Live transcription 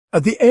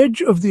At the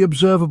edge of the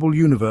observable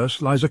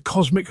universe lies a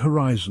cosmic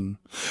horizon,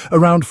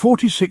 around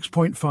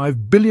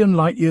 46.5 billion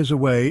light-years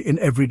away in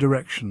every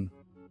direction.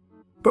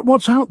 But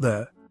what's out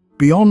there,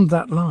 beyond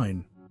that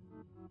line?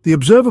 The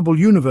observable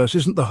universe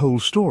isn't the whole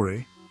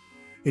story.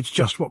 It's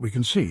just what we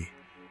can see.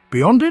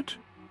 Beyond it,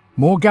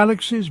 more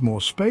galaxies, more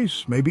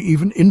space, maybe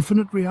even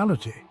infinite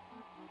reality.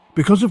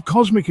 Because of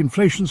cosmic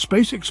inflation,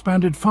 space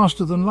expanded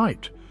faster than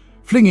light,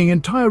 flinging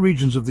entire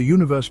regions of the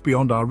universe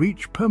beyond our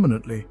reach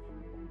permanently.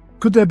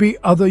 Could there be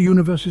other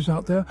universes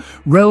out there,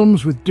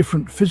 realms with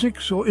different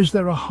physics, or is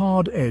there a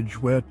hard edge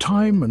where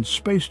time and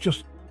space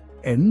just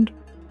end?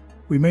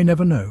 We may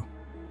never know.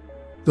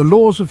 The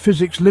laws of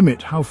physics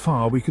limit how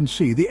far we can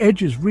see. The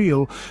edge is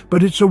real,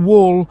 but it's a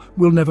wall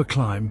we'll never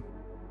climb.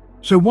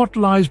 So what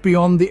lies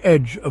beyond the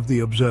edge of the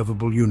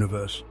observable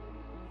universe?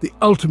 The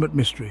ultimate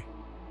mystery,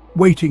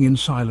 waiting in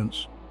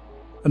silence.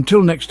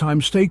 Until next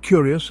time, stay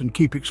curious and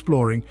keep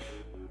exploring.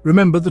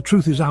 Remember, the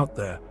truth is out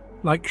there.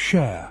 Like,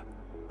 share,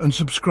 and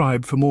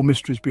subscribe for more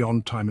mysteries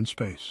beyond time and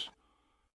space.